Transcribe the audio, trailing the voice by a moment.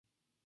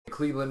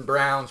Cleveland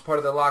Browns, part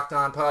of the Locked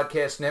On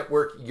Podcast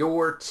Network,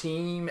 your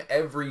team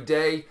every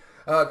day.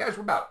 Guys,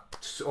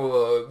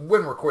 we're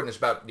when we're recording this,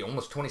 about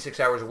almost 26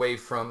 hours away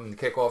from the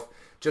kickoff.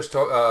 Just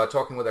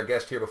talking with our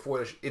guest here before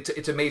this.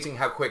 It's amazing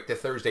how quick the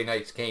Thursday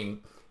night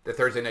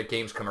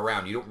games come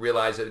around. You don't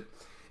realize it,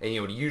 and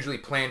you usually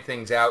plan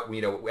things out.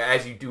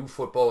 As you do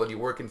football and you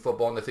work in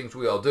football and the things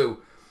we all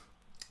do,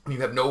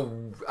 you have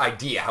no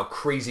idea how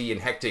crazy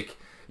and hectic.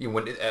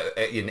 When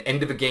in the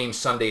end of a game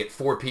Sunday at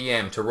 4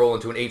 p.m. to roll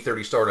into an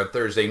 8:30 start on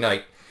Thursday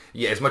night.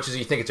 Yeah, as much as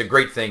you think it's a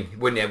great thing,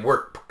 when that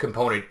work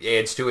component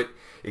adds to it,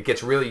 it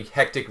gets really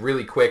hectic,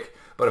 really quick.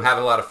 But I'm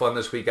having a lot of fun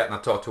this week. Gotten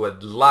to talk to a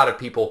lot of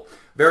people.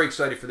 Very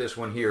excited for this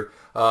one here.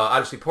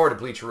 Obviously, part of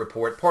Bleacher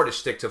Report, part of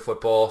Stick to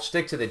Football,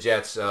 Stick to the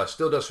Jets.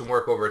 Still does some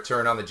work over at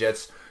Turn on the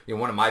Jets.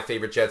 One of my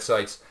favorite Jet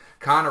sites.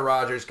 Connor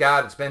Rogers.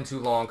 God, it's been too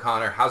long,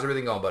 Connor. How's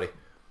everything going, buddy?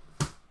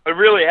 It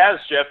really has,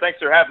 Jeff. Thanks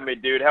for having me,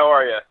 dude. How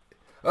are you?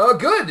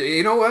 Good.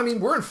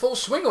 We're in full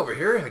swing over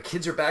here. The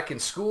kids are back in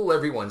school.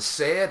 Everyone's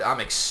sad. I'm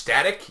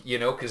ecstatic,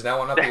 because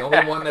now I'm not the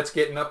only one that's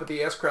getting up at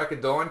the ass crack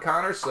of dawn,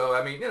 Connor.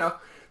 So,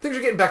 things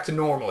are getting back to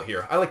normal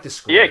here. I like this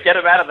school. Yeah, get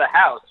them out of the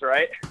house,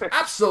 right?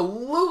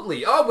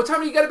 Absolutely. Oh, what time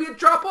do you got to be at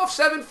drop-off?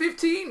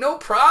 7:15? No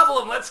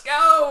problem. Let's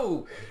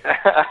go.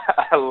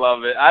 I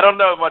love it. I don't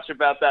know much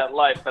about that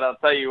life, but I'll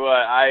tell you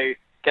what, I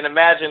can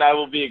imagine I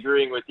will be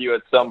agreeing with you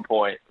at some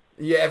point.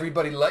 Yeah,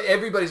 everybody's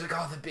like,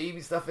 oh, the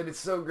baby stuff, and it's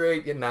so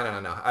great. Yeah,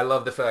 no. I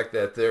love the fact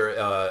that they're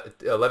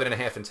 11 and a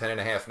half and 10 and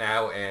a half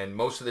now, and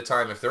most of the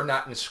time, if they're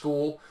not in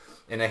school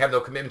and they have no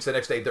commitments the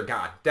next day, they're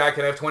gone. Dad,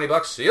 can I have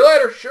 $20? See you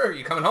later. Sure.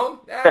 You coming home?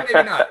 Maybe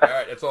not. All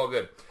right, it's all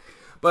good.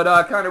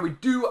 But, Connor, we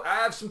do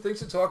have some things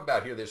to talk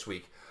about here this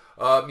week.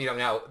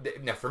 Now,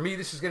 for me,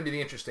 this is going to be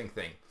the interesting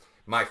thing.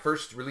 My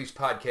first release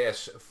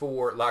podcast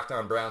for Locked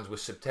On Browns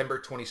was September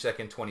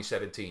 22nd,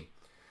 2017.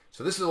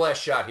 So this is the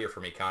last shot here for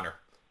me, Connor.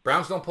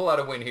 Browns don't pull out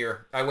a win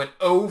here. I went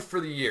 0 for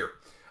the year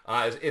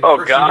in the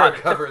first year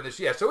covering this.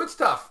 Yeah, so it's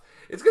tough.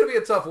 It's going to be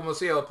a tough one. We'll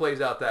see how it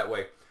plays out that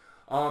way.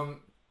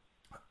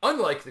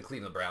 Unlike the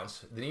Cleveland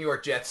Browns, the New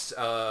York Jets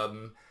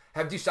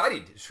have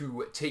decided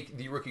to take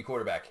the rookie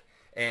quarterback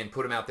and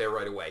put him out there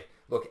right away.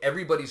 Look,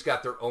 everybody's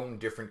got their own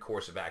different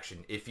course of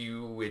action. If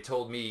you had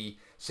told me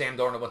Sam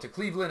Darnold went to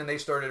Cleveland and they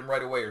started him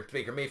right away, or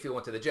Baker Mayfield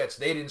went to the Jets,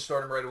 they didn't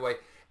start him right away.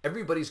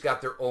 Everybody's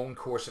got their own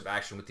course of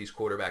action with these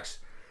quarterbacks.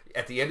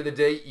 At the end of the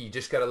day, you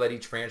just got to let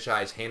each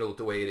franchise handle it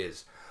the way it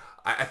is.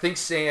 I think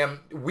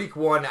Sam, week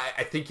one,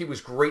 I think it was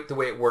great the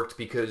way it worked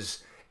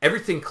because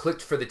everything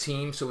clicked for the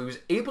team, so he was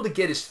able to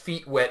get his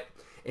feet wet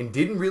and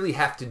didn't really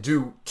have to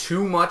do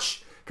too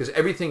much because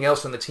everything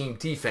else on the team,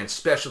 defense,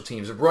 special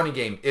teams, the running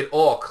game, it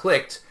all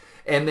clicked.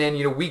 And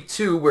then, week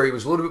two, where he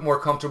was a little bit more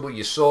comfortable,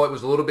 you saw it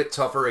was a little bit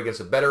tougher against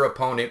a better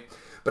opponent.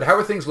 But how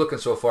are things looking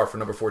so far for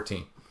number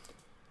 14?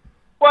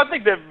 Well, I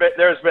think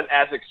there's been,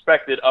 as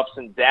expected, ups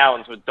and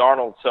downs with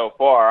Darnold so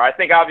far. I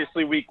think,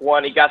 obviously, week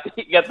one, he got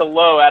the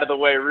low out of the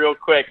way real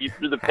quick. He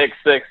threw the pick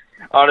six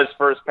on his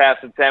first pass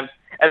attempt,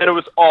 and then it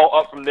was all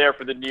up from there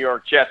for the New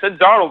York Jets. And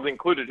Darnold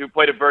included, who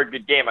played a very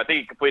good game. I think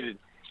he completed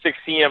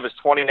 16 of his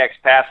 20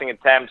 next passing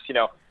attempts,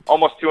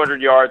 almost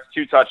 200 yards,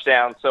 2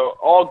 touchdowns. So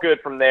all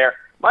good from there.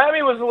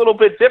 Miami was a little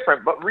bit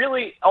different, but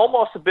really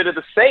almost a bit of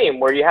the same,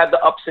 where you had the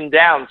ups and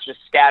downs just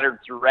scattered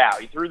throughout.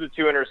 He threw the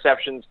 2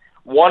 interceptions.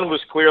 One was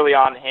clearly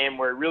on him,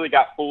 where he really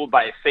got fooled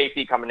by a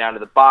safety coming down to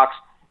the box.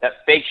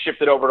 That fake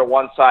shifted over to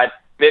one side,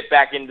 bit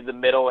back into the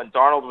middle, and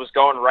Darnold was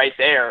going right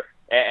there,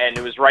 and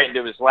it was right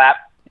into his lap.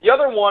 The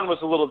other one was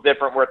a little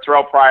different, where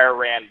Terrell Pryor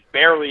ran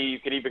barely, you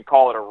could even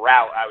call it a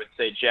route, I would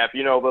say, Jeff.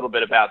 You know a little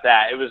bit about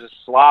that. It was a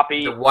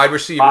sloppy, the wide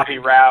receiver sloppy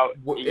route.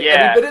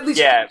 Yeah, but at least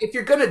if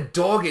you're going to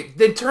dog it,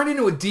 then turn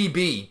into a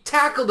DB.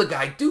 Tackle the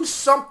guy. Do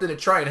something to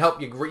try and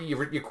help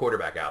your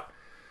quarterback out.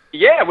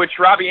 Yeah, which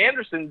Robbie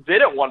Anderson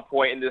did at one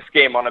point in this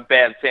game on a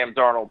bad Sam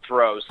Darnold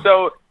throw.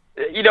 So,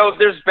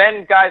 there's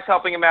been guys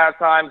helping him out at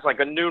times, like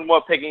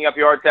Enunwa picking up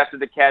yards after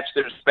the catch.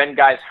 There's been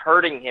guys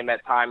hurting him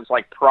at times,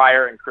 like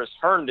Pryor and Chris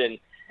Herndon.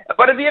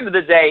 But at the end of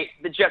the day,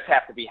 the Jets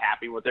have to be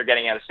happy with what they're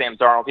getting out of Sam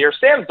Darnold here.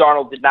 Sam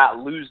Darnold did not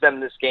lose them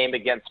this game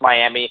against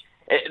Miami.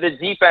 The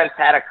defense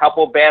had a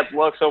couple bad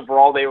looks.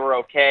 Overall, they were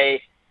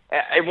okay.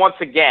 And once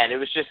again, it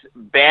was just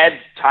bad,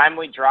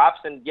 timely drops.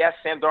 And yes,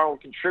 Sam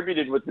Darnold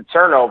contributed with the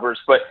turnovers,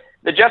 but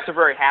the Jets are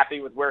very happy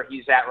with where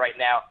he's at right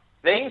now.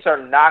 Things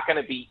are not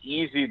going to be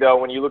easy, though,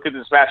 when you look at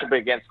this matchup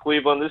against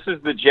Cleveland. This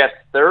is the Jets'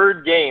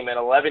 third game in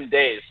 11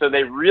 days, so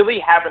they really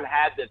haven't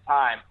had the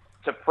time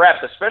to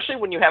prep, especially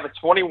when you have a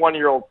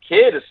 21-year-old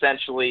kid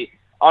essentially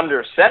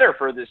under center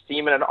for this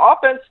team and an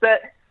offense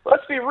that,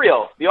 let's be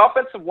real, the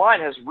offensive line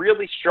has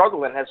really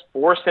struggled and has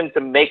forced him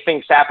to make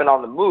things happen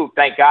on the move.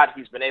 Thank God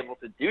he's been able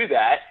to do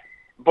that.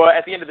 But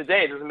at the end of the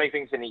day, it doesn't make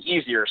things any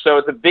easier. So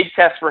it's a big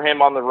test for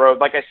him on the road.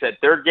 Like I said,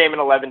 third game in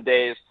 11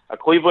 days, a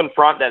Cleveland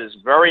front that is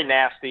very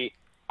nasty.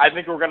 I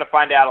think we're going to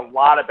find out a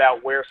lot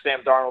about where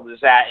Sam Darnold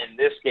is at in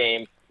this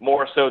game,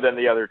 more so than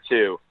the other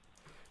two.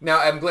 Now,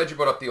 I'm glad you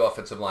brought up the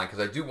offensive line because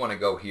I do want to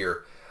go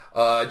here.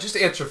 Just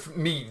answer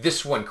me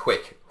this one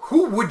quick.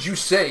 Who would you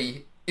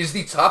say is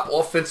the top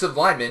offensive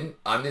lineman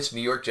on this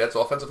New York Jets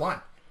offensive line.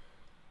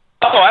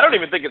 Oh, I don't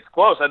even think it's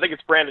close. I think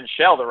it's Brandon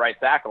Shell, the right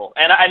tackle.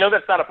 And I know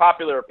that's not a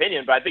popular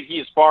opinion, but I think he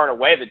is far and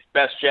away the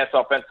best Jets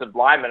offensive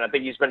lineman. I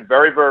think he's been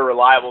very, very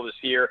reliable this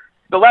year.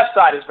 The left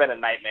side has been a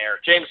nightmare.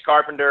 James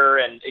Carpenter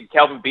and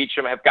Kelvin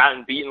Beachum have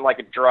gotten beaten like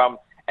a drum,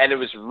 and it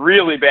was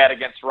really bad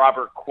against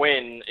Robert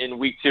Quinn in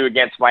Week 2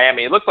 against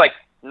Miami. It looked like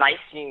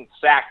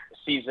 19-sack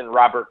season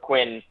Robert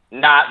Quinn,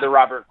 not the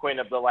Robert Quinn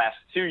of the last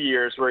 2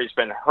 years where he's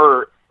been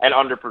hurt and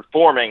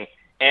underperforming.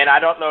 And I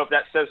don't know if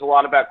that says a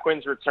lot about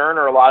Quinn's return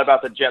or a lot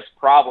about the Jets'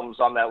 problems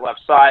on that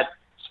left side.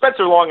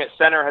 Spencer Long at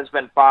center has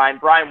been fine.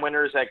 Brian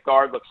Winters at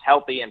guard looks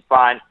healthy and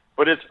fine,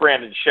 but it's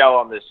Brandon Shell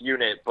on this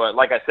unit. But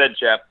like I said,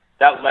 Jeff,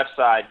 that left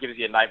side gives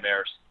you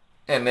nightmares.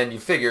 And then you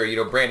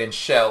figure, Brandon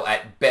Shell,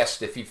 at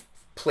best, if he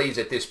plays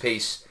at this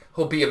pace,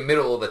 he'll be a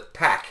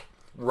middle-of-the-pack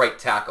right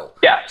tackle.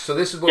 Yeah. So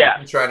this is what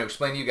I'm trying to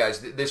explain to you guys.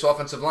 This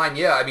offensive line,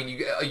 you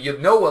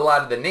know a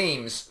lot of the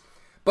names,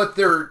 but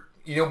they're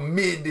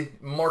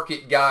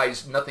mid-market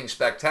guys, nothing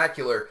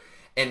spectacular.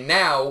 And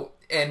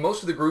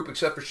most of the group,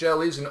 except for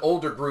Shell, is an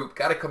older group,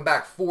 got to come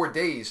back 4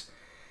 days.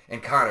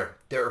 And Connor,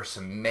 there are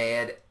some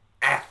mad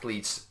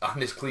athletes on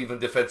this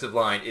Cleveland defensive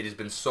line. It has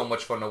been so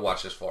much fun to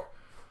watch this far.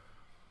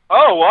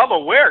 Oh, well, I'm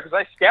aware because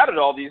I scouted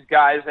all these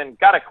guys and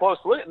got a close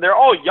look. They're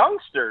all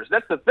youngsters.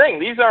 That's the thing.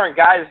 These aren't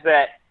guys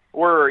that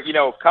were,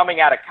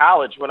 coming out of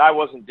college when I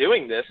wasn't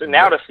doing this. And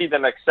now to see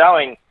them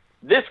excelling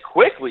this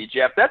quickly,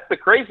 Jeff, that's the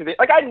crazy thing.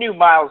 Like, I knew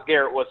Myles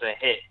Garrett was a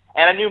hit,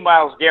 and I knew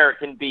Myles Garrett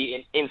can be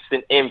an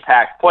instant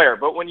impact player.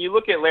 But when you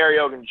look at Larry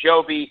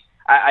Ogunjobi,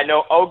 I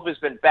know Ogba's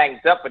been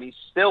banged up, but he's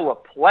still a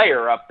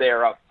player up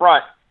there up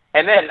front.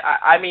 And then,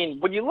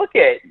 when you look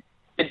at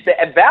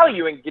the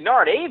value in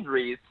Gennard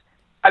Avery's,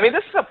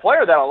 this is a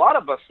player that a lot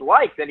of us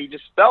liked, and he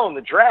just fell in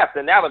the draft.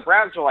 And now the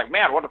Browns are like,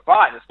 man, what a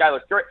find. This guy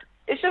looks great.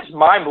 It's just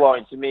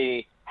mind-blowing to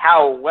me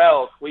how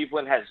well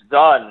Cleveland has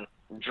done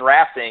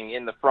drafting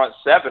in the front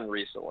seven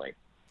recently.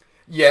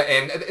 Yeah,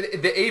 and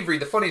the Avery,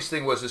 the funniest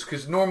thing was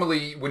because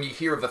normally when you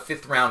hear of a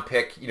fifth-round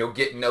pick,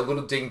 getting a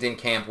little ding-ding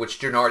camp, which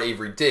Gennard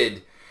Avery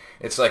did,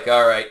 it's like,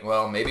 all right,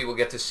 well, maybe we'll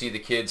get to see the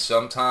kid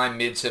sometime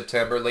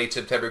mid-September, late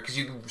September, because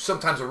you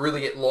sometimes will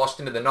really get lost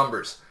into the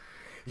numbers.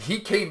 He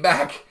came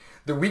back,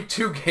 the Week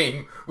 2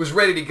 game was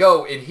ready to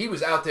go, and he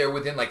was out there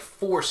within like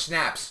 4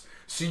 snaps,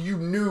 so you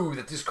knew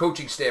that this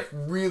coaching staff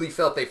really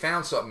felt they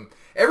found something.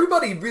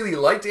 Everybody really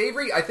liked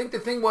Avery. I think the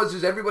thing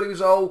was everybody was,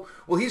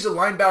 he's a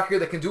linebacker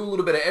that can do a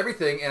little bit of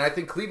everything. And I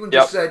think Cleveland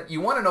just said, you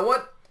want to know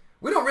what?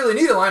 We don't really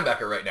need a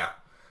linebacker right now.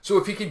 So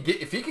if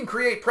he can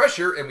create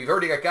pressure, and we've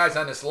already got guys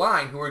on this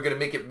line who are going to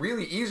make it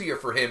really easier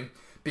for him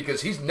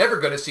because he's never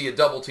going to see a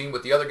double team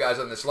with the other guys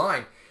on this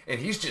line, and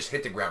he's just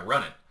hit the ground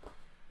running.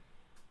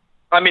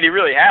 He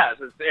really has.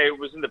 It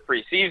was in the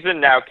preseason,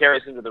 now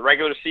carries into the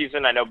regular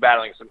season. I know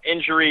battling some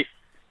injury.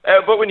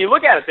 But when you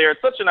look at it there,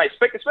 it's such a nice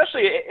pick,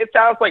 especially it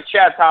sounds like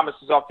Chad Thomas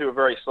is off to a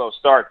very slow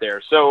start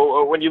there.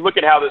 So when you look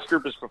at how this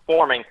group is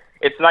performing,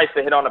 it's nice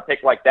to hit on a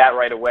pick like that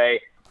right away.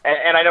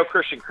 And I know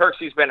Christian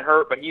Kirksey's been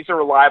hurt, but he's a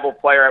reliable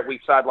player at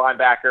weak side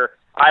linebacker.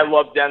 I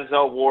love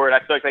Denzel Ward. I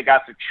feel like they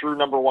got the true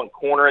number one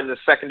corner in the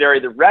secondary.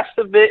 The rest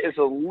of it is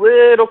a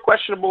little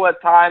questionable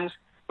at times,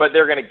 but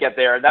they're going to get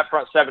there. And that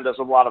front seven does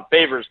a lot of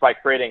favors by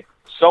creating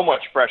so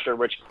much pressure,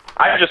 which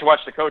I just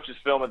watched the coaches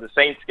film of the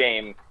Saints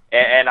game.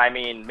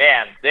 And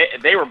man,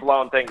 they were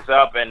blowing things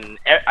up. And,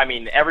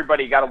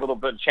 everybody got a little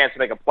bit of chance to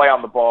make a play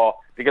on the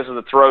ball because of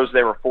the throws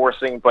they were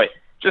forcing. But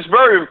just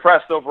very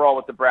impressed overall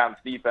with the Browns'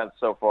 defense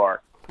so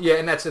far. Yeah,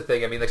 and that's the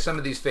thing. Like some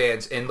of these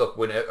fans, and look,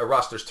 when a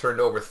roster's turned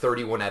over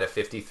 31 out of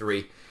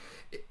 53,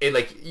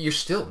 you're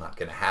still not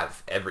going to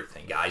have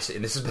everything, guys.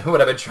 And this has been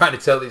what I've been trying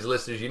to tell these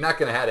listeners. You're not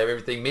going to have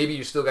everything. Maybe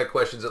you still got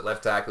questions at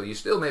left tackle. You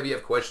still maybe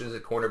have questions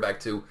at cornerback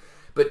too.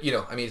 But,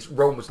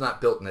 Rome was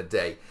not built in a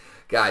day.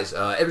 Guys,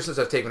 ever since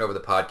I've taken over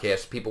the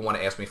podcast, people want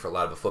to ask me for a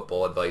lot of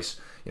football advice.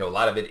 A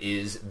lot of it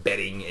is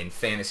betting and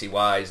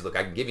fantasy-wise. Look,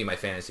 I can give you my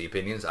fantasy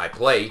opinions. I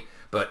play,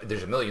 but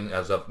there's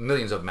millions of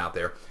them out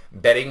there.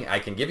 Betting, I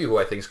can give you who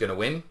I think is going to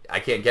win. I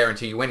can't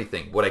guarantee you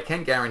anything. What I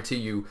can guarantee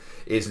you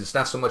is it's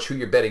not so much who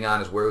you're betting on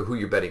as who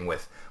you're betting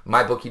with.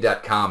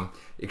 MyBookie.com,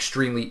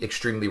 extremely,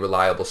 extremely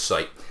reliable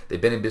site.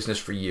 They've been in business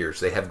for years.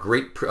 They have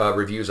great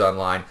reviews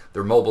online.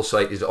 Their mobile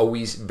site is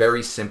always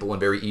very simple and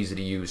very easy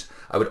to use.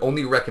 I would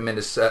only recommend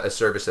a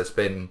service that's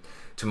been,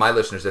 to my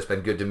listeners, that's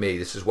been good to me.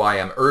 This is why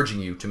I'm urging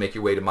you to make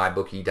your way to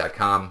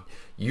MyBookie.com.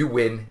 You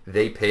win,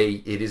 they pay.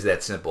 It is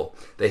that simple.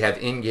 They have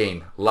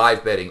in-game,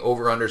 live betting,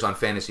 over-unders on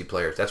fantasy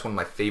players. That's one of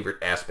my favorite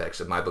aspects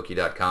of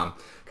MyBookie.com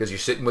because you're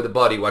sitting with a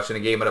buddy watching a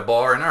game at a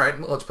bar, and all right,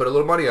 well, let's put a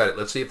little money on it.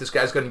 Let's see if this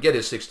guy's going to get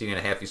his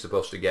 16.5 he's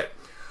supposed to get.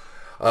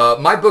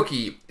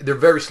 MyBookie, they're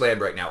very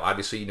slammed right now.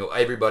 Obviously,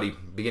 everybody,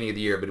 beginning of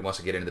the year, everybody wants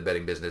to get into the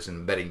betting business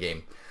and the betting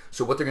game.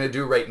 So what they're going to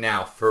do right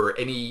now for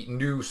any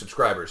new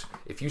subscribers,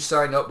 if you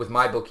sign up with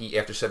MyBookie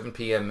after 7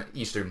 p.m.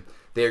 Eastern,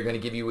 they're going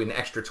to give you an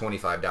extra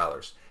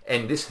 $25.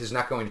 And this is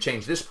not going to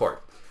change this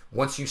part.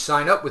 Once you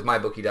sign up with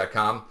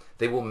MyBookie.com,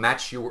 they will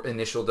match your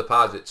initial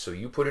deposit. So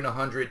you put in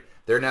 $100,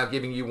 they're now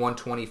giving you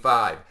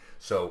 $125.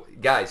 So,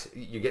 guys,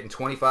 you're getting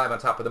 25 on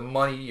top of the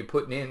money you're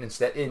putting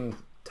in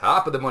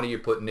top of the money you're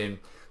putting in.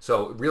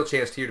 So, real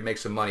chance here to make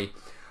some money.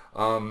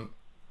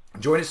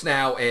 Join us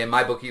now, and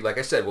MyBookie, like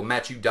I said, will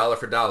match you dollar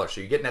for dollar.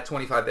 So you're getting that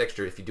 25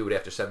 extra if you do it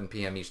after 7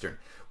 p.m. Eastern.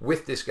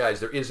 With this,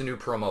 guys, there is a new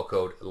promo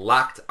code.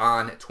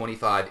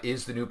 LOCKEDON25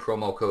 is the new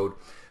promo code.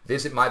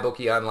 Visit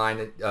MyBookie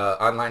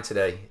online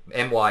today,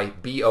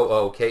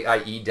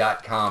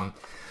 MyBookie.com.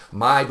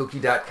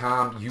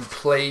 MyBookie.com. You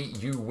play,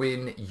 you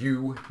win,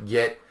 you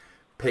get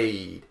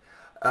paid.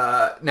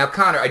 Now,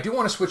 Connor, I do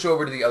want to switch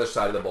over to the other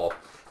side of the ball.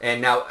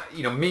 And now,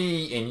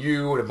 me and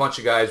you and a bunch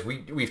of guys,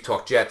 we've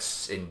talked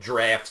Jets and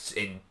drafts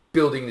and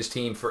building this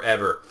team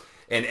forever.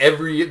 And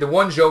the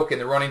one joke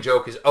and the running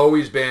joke has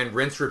always been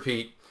rinse,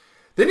 repeat.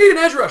 They need an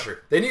edge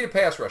rusher. They need a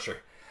pass rusher.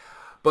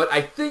 But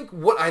I think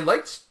what I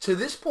liked to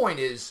this point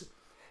is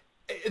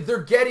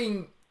they're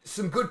getting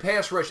some good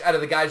pass rush out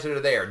of the guys that are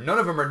there. None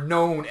of them are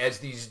known as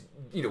these,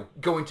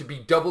 going to be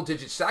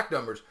double-digit sack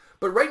numbers.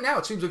 But right now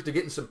it seems like they're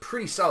getting some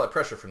pretty solid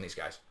pressure from these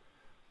guys.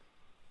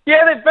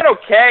 Yeah, they've been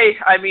okay.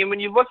 I mean, when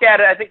you look at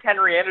it, I think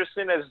Henry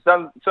Anderson has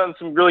done some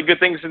really good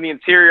things in the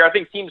interior. I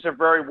think teams are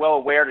very well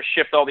aware to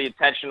shift all the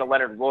attention to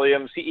Leonard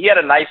Williams. He had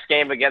a nice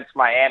game against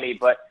Miami,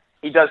 but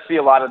he does see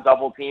a lot of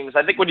double teams.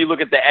 I think when you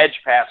look at the edge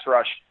pass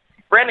rush,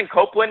 Brandon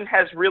Copeland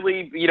has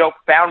really,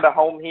 found a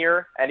home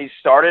here, and he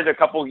started a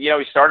couple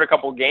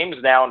games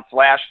now and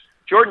flashed.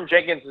 Jordan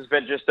Jenkins has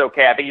been just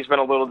okay. I think he's been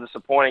a little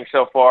disappointing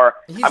so far.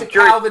 He's a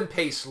Calvin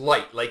Pace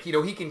light. Like, he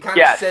can kind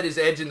of set his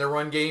edge in the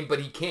run game, but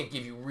he can't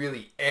give you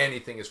really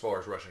anything as far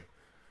as rushing.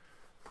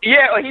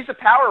 Yeah, he's a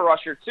power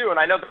rusher, too, and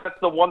I know that's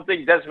the one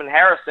thing Desmond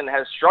Harrison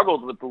has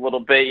struggled with a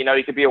little bit.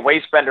 He could be a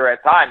waist bender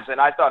at times, and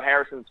I thought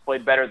Harrison's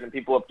played better than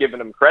people have given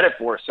him credit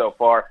for so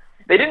far.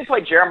 They didn't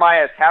play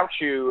Jeremiah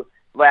Tauchu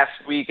last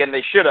week, and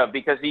they should have,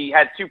 because he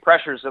had 2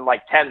 pressures in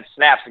 10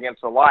 snaps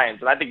against the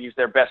Lions, and I think he's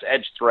their best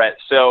edge threat.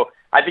 So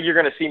I think you're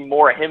going to see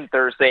more of him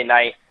Thursday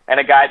night and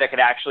a guy that could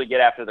actually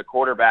get after the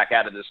quarterback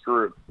out of this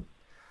group.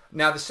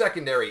 Now, the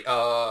secondary,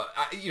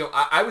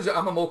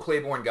 I'm a Mo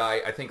Claiborne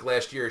guy. I think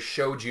last year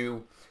showed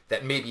you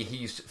that maybe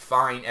he's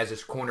fine as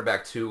his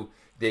cornerback, too.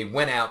 They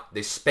went out,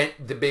 they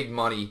spent the big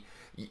money.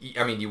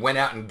 You went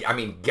out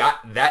and,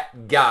 got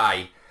that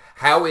guy.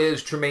 How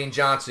is Trumaine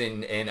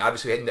Johnson, and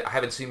obviously I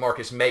haven't seen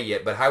Marcus May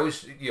yet, but how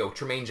is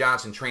Trumaine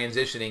Johnson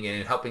transitioning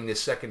and helping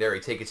this secondary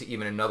take it to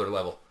even another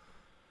level?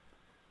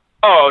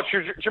 Oh,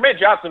 Jermaine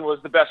Johnson was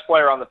the best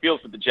player on the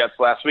field for the Jets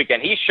last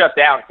weekend. He shut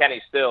down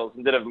Kenny Stills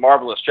and did a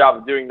marvelous job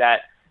of doing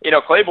that.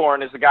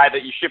 Claiborne is the guy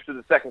that you shift to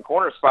the second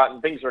corner spot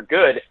and things are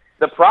good.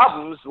 The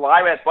problems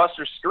lie at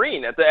Buster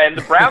Skrine, and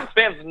the Browns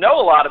fans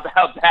know a lot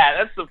about that.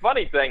 That's the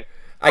funny thing.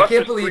 I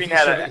can't believe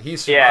he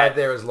survived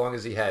there as long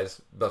as he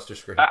has, Buster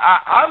Skrine.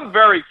 I'm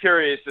very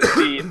curious to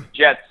see if the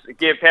Jets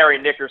give Harry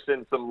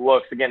Nickerson some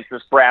looks against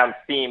this Browns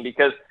team,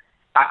 because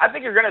I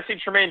think you're going to see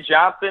Trumaine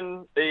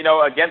Johnson,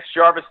 against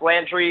Jarvis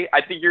Landry.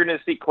 I think you're going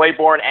to see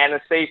Claiborne and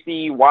a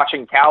safety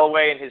watching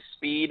Callaway and his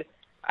speed.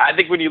 I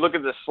think when you look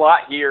at the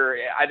slot here,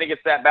 I think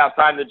it's about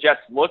time the Jets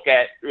look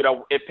at,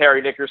 if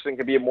Harry Nickerson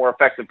could be a more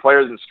effective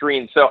player than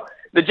Skrine. So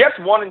the Jets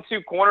 1 and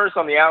 2 corners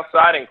on the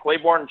outside, and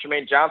Claiborne and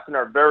Trumaine Johnson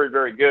are very,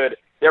 very good.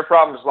 Their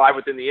problems lie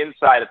within the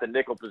inside at the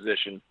nickel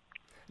position.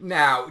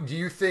 Now, do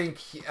you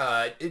think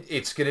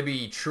it's going to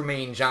be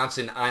Trumaine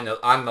Johnson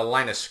on the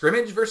line of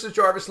scrimmage versus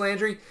Jarvis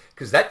Landry?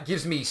 Because that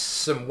gives me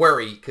some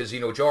worry, because,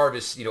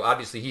 Jarvis,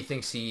 obviously he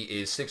thinks he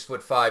is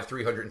 6'5",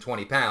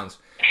 320 pounds.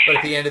 But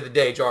at the end of the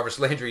day, Jarvis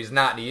Landry is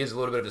not, and he is a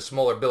little bit of a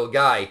smaller build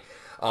guy.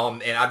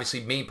 And obviously,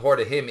 main part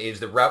of him is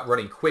the route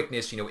running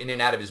quickness, in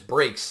and out of his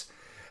breaks.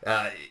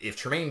 If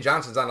Trumaine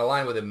Johnson's on the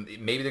line with him,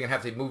 maybe they're going to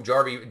have to move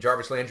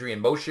Jarvis Landry in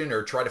motion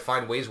or try to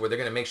find ways where they're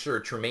going to make sure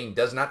Trumaine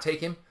does not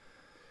take him.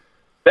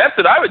 That's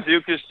what I would do,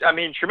 because,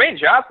 Trumaine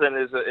Johnson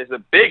is a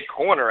big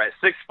corner at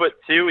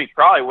 6'2". He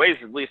probably weighs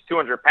at least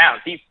 200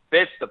 pounds. He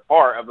fits the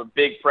part of a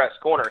big press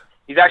corner.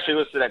 He's actually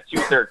listed at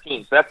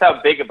 213, so that's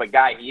how big of a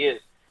guy he is.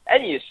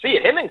 And you see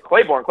it. Him and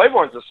Claiborne.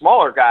 Claiborne's a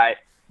smaller guy.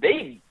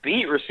 They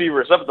beat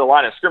receivers up at the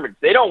line of scrimmage.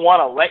 They don't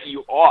want to let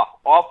you off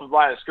of the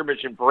line of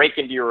scrimmage and break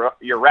into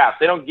your routes.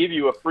 They don't give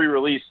you a free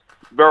release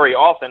very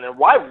often. And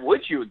why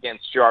would you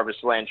against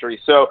Jarvis Landry?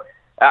 So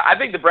I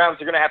think the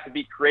Browns are going to have to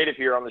be creative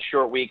here on the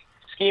short week.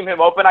 Scheme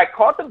him open. I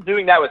caught them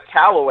doing that with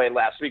Callaway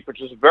last week, which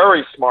was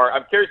very smart.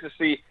 I'm curious to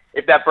see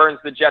if that burns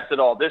the Jets at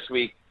all this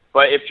week.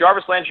 But if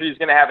Jarvis Landry is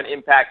going to have an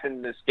impact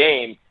in this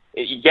game,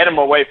 you get him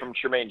away from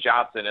Trumaine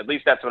Johnson. At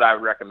least that's what I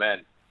would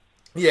recommend.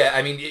 Yeah,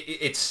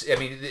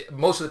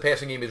 most of the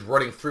passing game is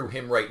running through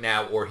him right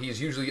now, or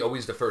he's usually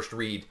always the first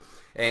read.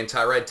 And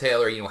Tyrod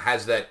Taylor,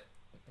 has that,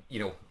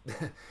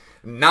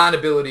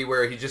 non-ability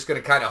where he's just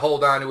going to kind of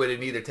hold on to it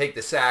and either take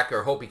the sack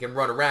or hope he can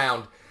run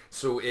around.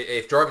 So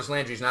if Jarvis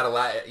Landry's not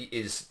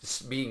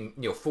is being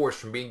forced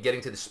from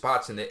getting to the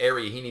spots in the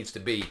area he needs to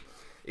be,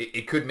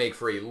 it could make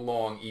for a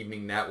long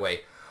evening that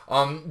way.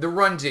 The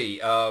run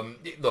D,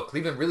 look,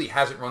 Cleveland really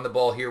hasn't run the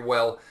ball here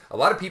well. A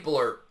lot of people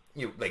are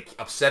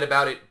upset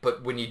about it,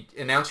 but when you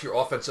announce your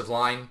offensive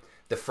line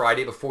the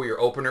Friday before your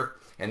opener,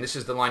 and this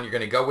is the line you're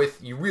going to go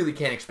with, you really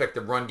can't expect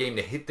the run game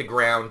to hit the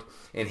ground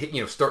and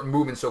start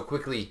moving so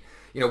quickly.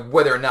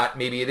 Whether or not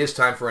maybe it is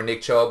time for a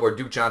Nick Chubb or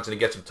Duke Johnson to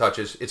get some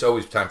touches. It's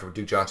always time for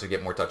Duke Johnson to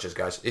get more touches,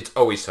 guys. It's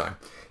always time.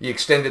 You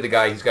extended the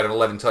guy. He's got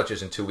 11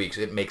 touches in 2 weeks.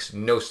 It makes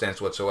no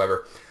sense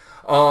whatsoever.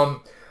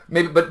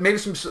 Maybe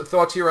some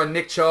thoughts here on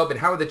Nick Chubb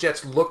and how the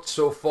Jets looked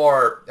so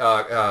far,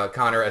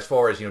 Connor, as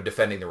far as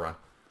defending the run.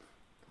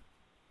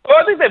 Well,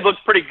 I think they've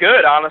looked pretty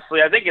good,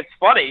 honestly. I think it's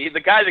funny.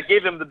 The guy that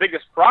gave them the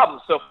biggest problem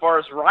so far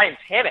is Ryan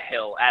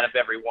Tannehill out of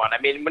everyone.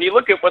 I mean, when you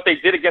look at what they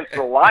did against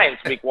the Lions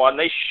week 1,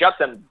 they shut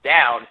them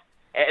down.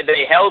 And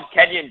they held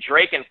Kenyon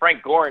Drake and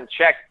Frank Gore in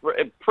check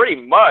pretty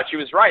much. It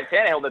was Ryan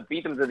Tannehill that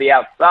beat them to the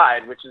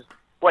outside, which is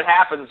what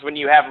happens when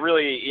you have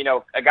really,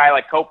 a guy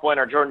like Copeland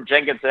or Jordan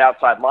Jenkins at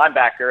outside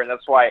linebacker, and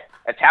that's why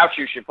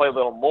Atauchu should play a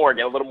little more,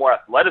 get a little more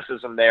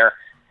athleticism there.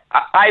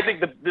 I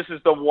think this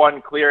is the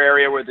one clear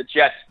area where the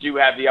Jets do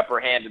have the upper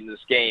hand in this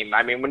game.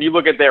 I mean, when you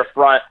look at their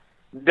front,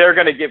 they're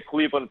going to give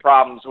Cleveland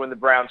problems when the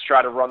Browns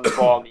try to run the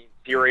ball in the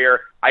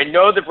interior. I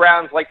know the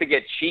Browns like to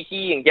get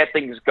cheeky and get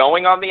things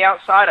going on the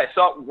outside. I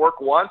saw it work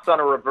once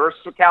on a reverse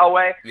with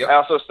Callaway. Yep. I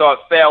also saw it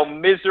fail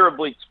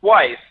miserably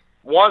twice,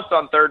 once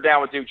on third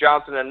down with Duke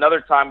Johnson and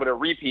another time with a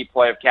repeat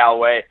play of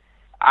Callaway.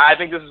 I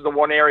think this is the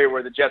one area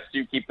where the Jets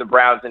do keep the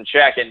Browns in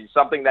check and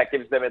something that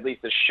gives them at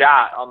least a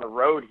shot on the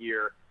road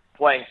here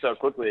playing so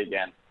quickly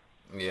again.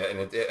 Yeah,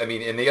 and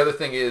and the other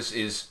thing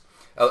is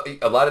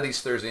a lot of these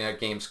Thursday night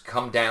games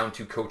come down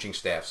to coaching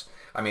staffs.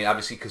 I mean,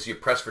 obviously, because you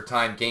press for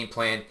time, game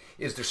plan.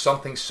 Is there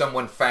something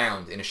someone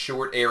found in a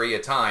short area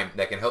of time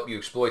that can help you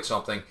exploit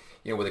something,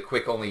 with a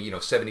quick, only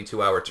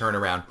 72-hour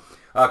turnaround?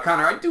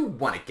 Connor, I do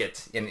want to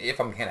get, and if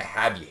I'm going to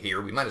have you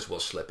here, we might as well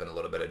slip in a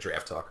little bit of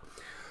draft talk.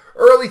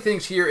 Early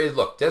things here is,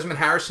 look, Desmond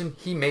Harrison,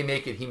 he may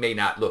make it, he may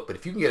not. Look, but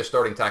if you can get a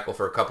starting tackle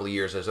for a couple of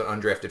years as an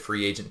undrafted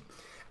free agent,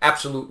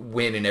 absolute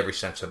win in every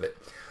sense of it.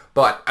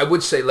 But I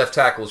would say left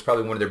tackle is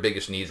probably one of their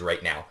biggest needs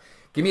right now.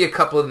 Give me a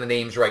couple of the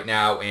names right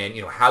now, and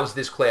how's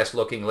this class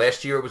looking?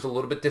 Last year it was a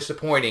little bit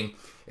disappointing,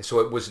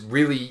 so it was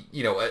really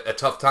a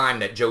tough time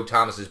that Joe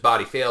Thomas's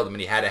body failed him and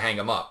he had to hang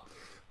him up.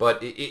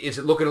 But is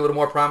it looking a little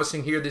more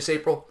promising here this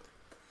April?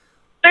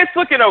 It's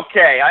looking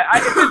okay.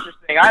 It's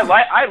interesting.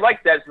 I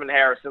liked Desmond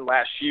Harrison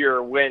last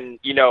year when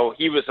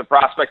he was a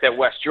prospect at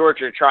West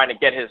Georgia trying to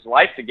get his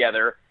life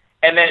together.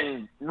 And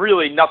then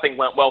really nothing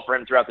went well for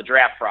him throughout the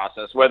draft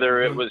process,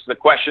 whether it was the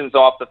questions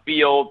off the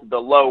field, the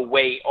low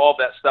weight, all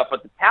that stuff.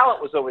 But the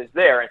talent was always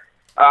there. And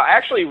I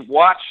actually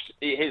watched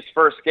his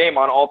first game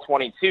on All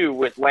 22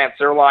 with Lance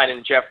Erline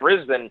and Jeff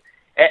Risdon,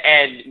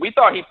 and we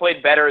thought he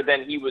played better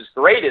than he was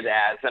graded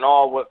as and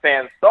all what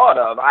fans thought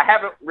of. I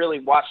haven't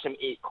really watched him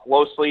eat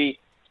closely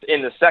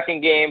in the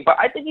second game, but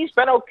I think he's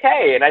been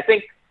okay. And I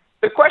think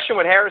the question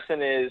with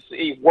Harrison is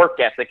work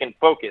ethic and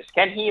focus.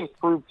 Can he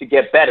improve to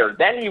get better?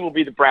 Then he will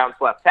be the Browns'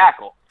 left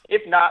tackle.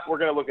 If not, we're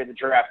going to look at the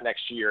draft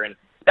next year. And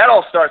that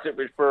all starts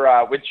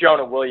with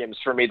Jonah Williams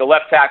for me, the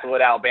left tackle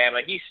at Alabama.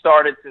 He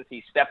started since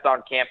he stepped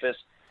on campus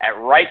at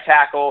right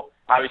tackle.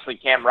 Obviously,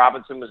 Cam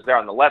Robinson was there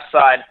on the left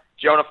side.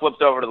 Jonah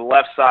flipped over to the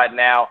left side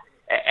now.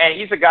 And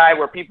he's a guy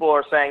where people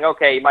are saying,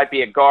 okay, he might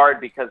be a guard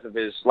because of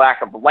his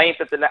lack of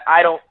length at the net.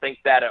 I don't think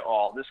that at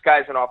all. This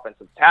guy's an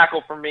offensive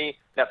tackle for me.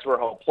 That's where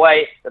he'll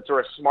play. That's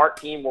where a smart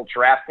team will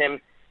draft him.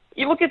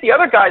 You look at the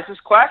other guys, this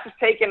class has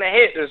taken a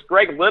hit. There's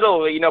Greg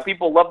Little.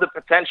 People love the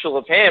potential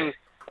of him.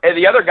 And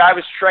the other guy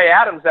was Trey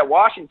Adams at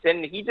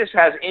Washington. He just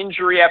has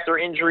injury after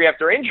injury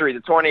after injury.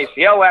 The torn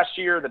ACL last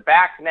year, the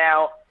back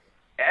now.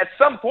 At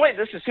some point,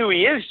 this is who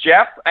he is,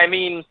 Jeff. I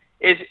mean,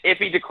 if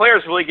he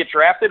declares, will he get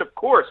drafted? Of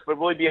course. But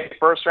will he be a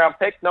first-round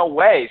pick? No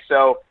way.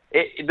 So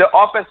the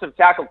offensive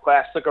tackle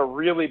class took a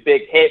really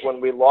big hit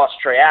when we lost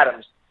Trey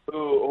Adams,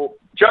 who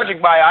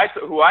judging by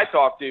who I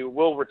talked to,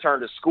 will return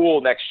to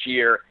school next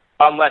year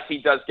unless he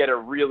does get a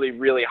really,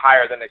 really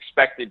higher than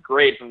expected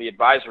grade from the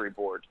advisory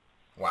board.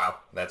 Wow,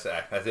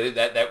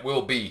 that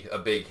will be a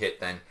big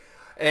hit then.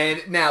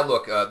 And now,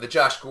 look, the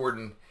Josh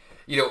Gordon,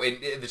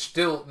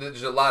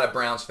 there's a lot of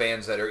Browns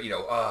fans that are,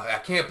 I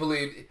can't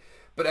believe.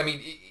 But, I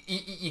mean,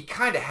 you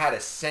kind of had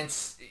a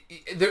sense.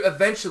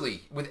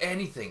 Eventually, with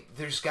anything,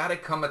 there's got to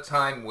come a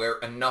time where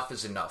enough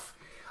is enough.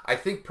 I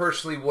think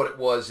personally what it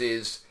was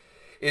is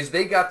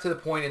they got to the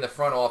point in the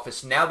front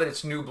office, now that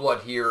it's new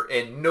blood here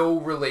and no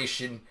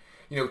relation,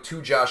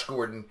 to Josh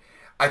Gordon.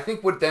 I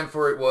think what then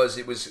for it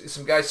was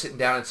some guys sitting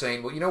down and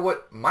saying, well, you know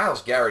what?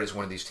 Myles Garrett is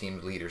one of these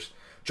team leaders.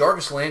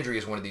 Jarvis Landry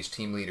is one of these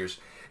team leaders.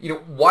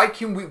 Why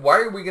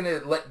are we going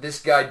to let this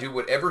guy do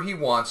whatever he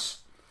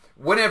wants,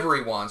 whenever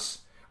he wants,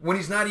 when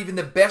he's not even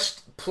the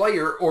best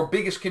player or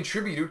biggest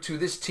contributor to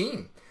this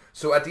team?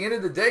 So at the end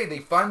of the day, they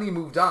finally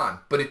moved on,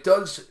 but it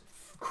does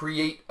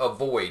create a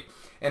void.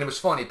 And it was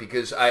funny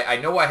because I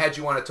know I had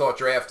you on a talk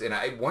draft,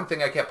 and one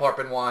thing I kept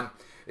harping on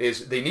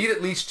is they need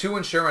at least 2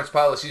 insurance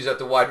policies at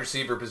the wide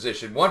receiver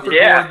position. One for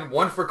Gordon,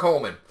 one for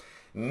Coleman.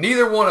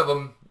 Neither one of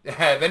them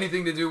have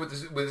anything to do with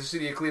the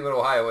city of Cleveland,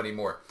 Ohio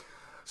anymore.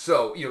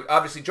 So,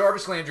 obviously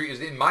Jarvis Landry is,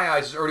 in my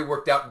eyes, has already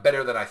worked out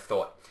better than I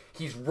thought.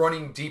 He's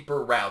running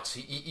deeper routes.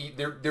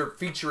 They're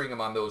featuring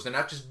him on those. They're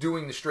not just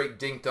doing the straight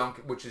dink-dunk,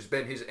 which has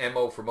been his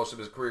MO for most of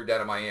his career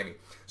down in Miami.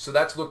 So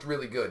that's looked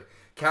really good.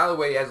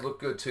 Callaway has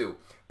looked good too.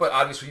 But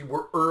obviously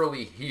we're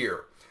early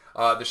here.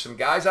 There's some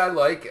guys I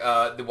like.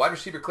 The wide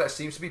receiver class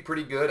seems to be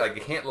pretty good. I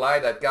can't lie.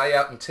 That guy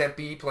out in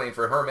Tempe playing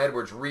for Herm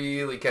Edwards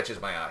really catches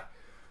my eye.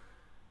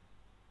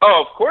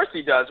 Oh, of course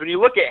he does. When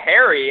you look at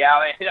Harry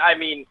out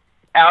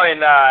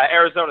in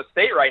Arizona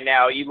State right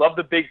now, you love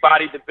the big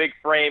body, the big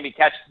frame. He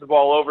catches the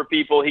ball over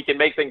people. He can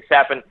make things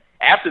happen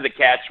after the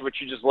catch, which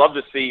you just love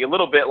to see. A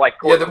little bit like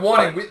Cortland.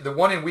 The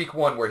one in week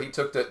 1 where he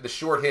took the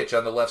short hitch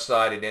on the left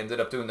side and ended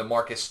up doing the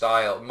Marcus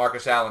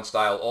Allen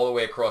style all the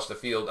way across the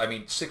field.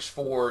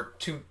 6'4",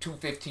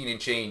 215 and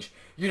change.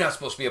 You're not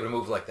supposed to be able to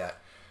move like that.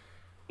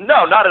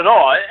 No, not at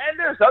all. And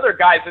there's other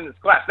guys in this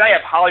class. Now you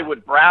have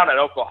Hollywood Brown at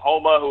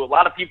Oklahoma, who a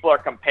lot of people are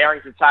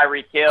comparing to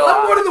Tyreek Hill.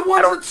 I'm one of the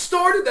ones that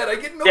started that. I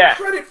get no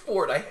credit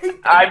for it. I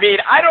hate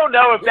that. I don't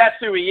know if that's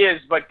who he is,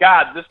 but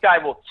God, this guy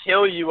will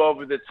kill you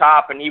over the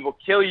top, and he will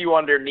kill you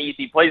underneath.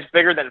 He plays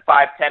bigger than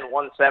 5'10",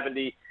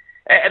 170.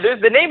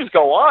 And the names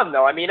go on,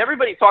 though.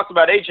 Everybody talks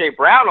about A.J.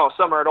 Brown all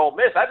summer at Ole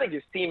Miss. I think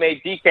his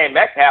teammate DK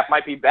Metcalf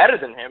might be better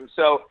than him.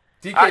 So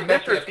DK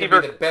Metcalf could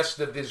be the best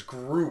of this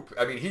group.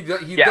 He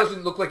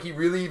doesn't look like he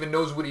really even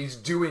knows what he's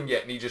doing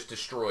yet, and he just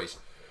destroys.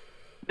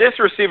 This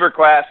receiver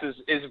class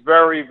is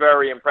very,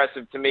 very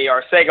impressive to me.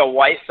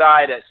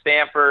 Arcega-Whiteside at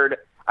Stanford.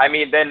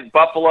 Then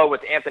Buffalo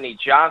with Anthony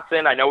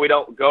Johnson. I know we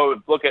don't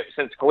go look at,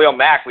 since Khalil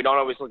Mack, we don't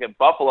always look at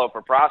Buffalo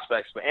for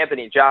prospects, but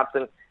Anthony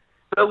Johnson.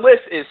 The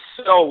list is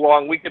so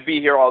long. We could be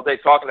here all day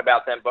talking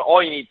about them, but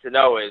all you need to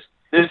know is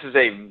this is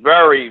a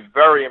very,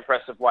 very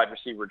impressive wide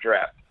receiver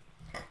draft.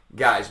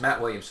 Guys, Matt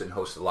Williamson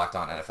hosts the Locked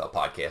On NFL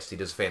podcast. He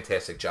does a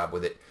fantastic job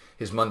with it.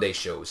 His Monday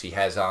shows, he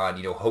has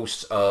on,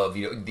 hosts of,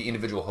 the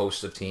individual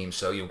hosts of teams.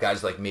 So,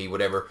 guys like me,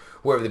 whoever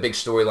the big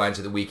storylines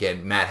of the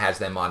weekend, Matt has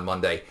them on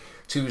Monday.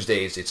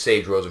 Tuesdays, it's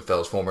Sage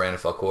Rosenfels, former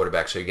NFL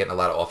quarterback. So you're getting a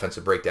lot of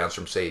offensive breakdowns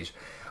from Sage.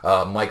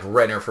 Mike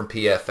Renner from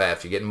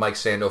PFF. You're getting Mike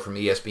Sando from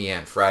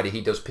ESPN. Friday,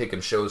 he does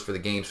pick-em shows for the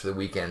games for the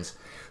weekends.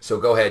 So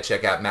go ahead,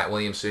 check out Matt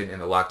Williamson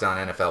and the Locked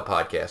On NFL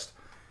podcast.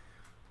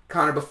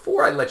 Connor,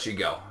 before I let you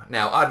go,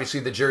 now, obviously,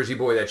 the Jersey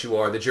boy that you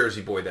are, the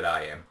Jersey boy that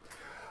I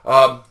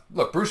am.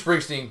 Look, Bruce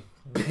Springsteen,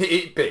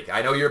 big.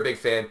 I know you're a big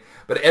fan,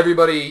 but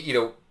everybody,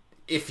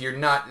 if you're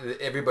not,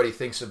 everybody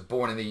thinks of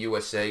Born in the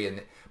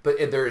USA, but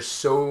there is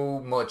so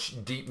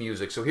much deep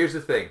music. So here's the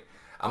thing.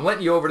 I'm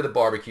letting you over to the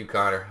barbecue,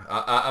 Connor.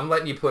 I'm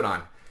letting you put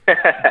on.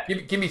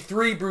 Give me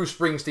 3 Bruce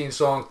Springsteen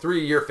songs,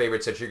 3 of your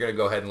favorites that you're going to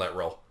go ahead and let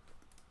roll.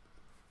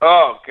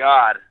 Oh,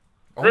 God.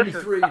 Only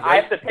 3, right? I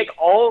have to pick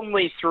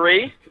only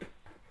 3?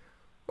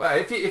 Well,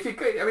 if you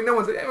could, no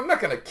one's. I'm not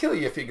going to kill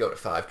you if you go to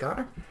 5,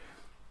 Connor.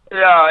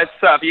 No, it's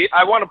tough.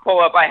 I want to pull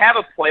up. I have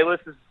a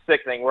playlist. This is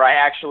sickening where I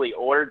actually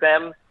ordered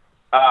them.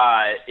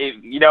 And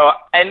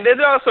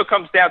it also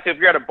comes down to if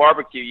you're at a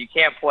barbecue, you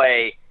can't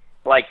play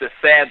like the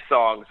sad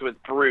songs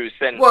with Bruce.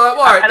 And all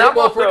right.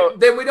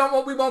 And then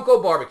we won't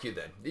go barbecue.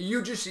 Then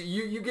you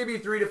give me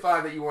 3 to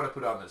 5 that you want to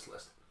put on this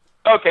list.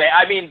 Okay,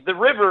 The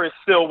River is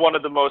still one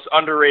of the most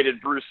underrated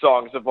Bruce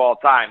songs of all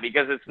time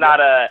because it's not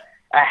a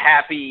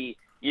happy,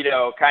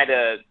 kind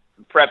of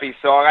preppy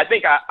song. I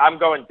think I'm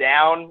Going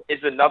Down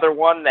is another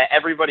one that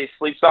everybody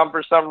sleeps on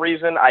for some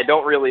reason. I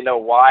don't really know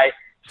why.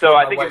 So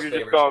I think if you're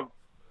just going...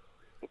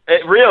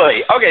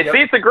 really? Okay, yep.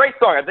 See, it's a great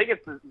song. I think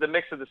it's the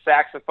mix of the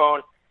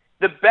saxophone.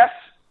 The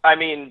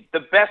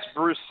best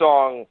Bruce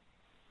song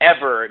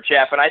ever,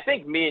 Jeff, and I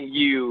think me and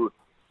you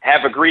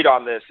have agreed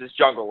on this, is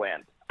Jungle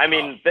Land.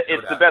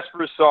 It's the best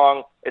Bruce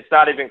song. It's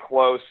not even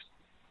close.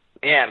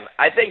 Man,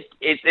 I think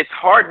it's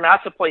hard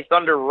not to play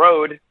Thunder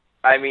Road.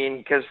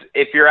 Because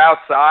if you're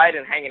outside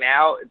and hanging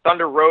out,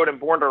 Thunder Road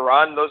and Born to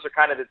Run, those are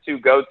kind of the 2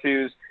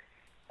 go-tos.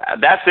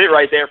 That's it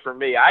right there for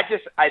me. I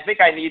think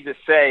I need to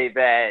say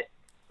that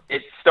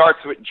it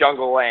starts with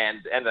Jungle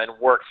Land and then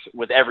works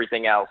with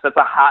everything else. That's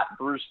a hot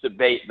Bruce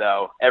debate,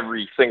 though,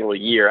 every single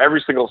year.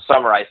 Every single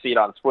summer I see it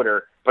on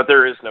Twitter, but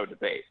there is no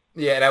debate.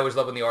 Yeah, and I always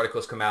love when the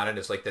articles come out and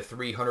it's like the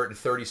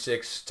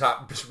 336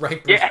 top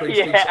ranked Bruce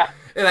Springsteen. Yeah.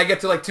 And I get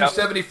to like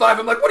 275.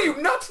 I'm like, what are you,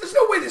 nuts? There's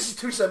no way this is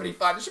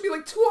 275. This should be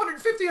like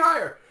 250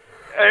 higher.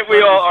 And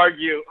we all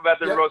argue about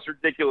the most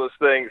ridiculous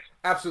things.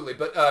 Absolutely.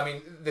 But,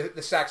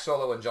 the sax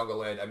solo in Jungle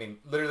Land,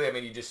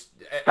 literally, you just...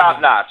 Top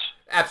notch.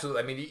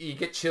 Absolutely. You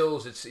get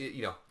chills. It's,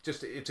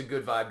 it's a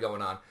good vibe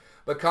going on.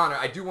 But, Connor,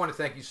 I do want to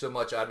thank you so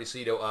much.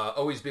 Obviously,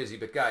 always busy.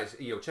 But, guys,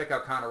 check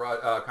out Connor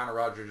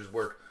Rogers'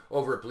 work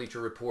over at Bleacher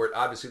Report.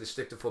 Obviously, the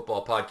Stick to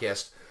Football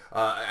podcast.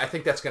 I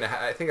think that's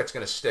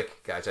gonna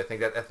stick, guys. I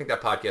think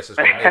that podcast is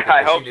going to make it.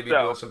 They seem to be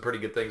doing some pretty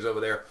good things over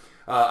there.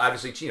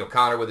 Obviously,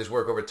 Connor with his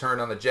work over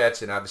Turn on the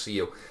Jets, and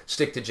obviously,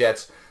 Stick to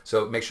Jets.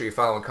 So make sure you're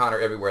following Connor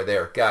everywhere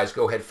there, guys.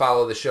 Go ahead,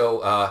 follow the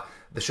show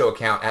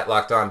account at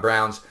Locked On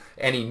Browns.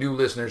 any new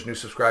listeners, new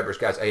subscribers,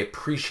 guys, I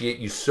appreciate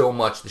you so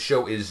much. The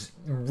show is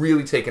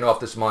really taking off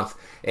this month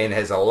and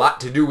has a lot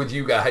to do with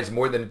you guys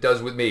more than it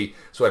does with me.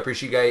 So I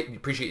appreciate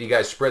you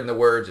guys spreading the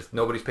words. If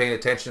nobody's paying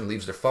attention,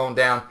 leaves their phone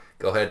down,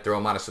 go ahead and throw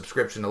them on a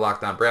subscription to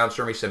Locked On Browns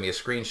for me. Send me a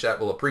screenshot.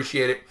 We'll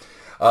appreciate it.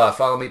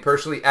 Follow me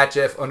personally at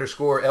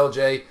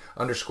Jeff_LJ_Lloyd.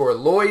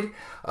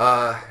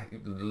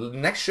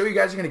 Next show you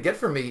guys are going to get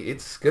from me,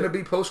 it's going to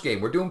be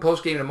postgame. We're doing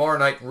postgame tomorrow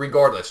night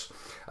regardless.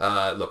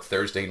 Look,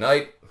 Thursday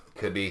night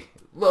could be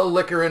a little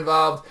liquor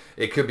involved.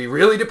 It could be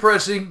really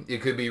depressing.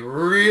 It could be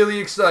really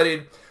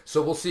excited.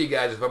 So we'll see,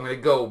 guys, if I'm going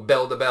to go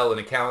bell to bell in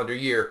a calendar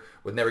year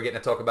with never getting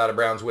to talk about a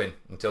Browns win.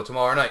 Until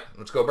tomorrow night,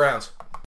 let's go Browns.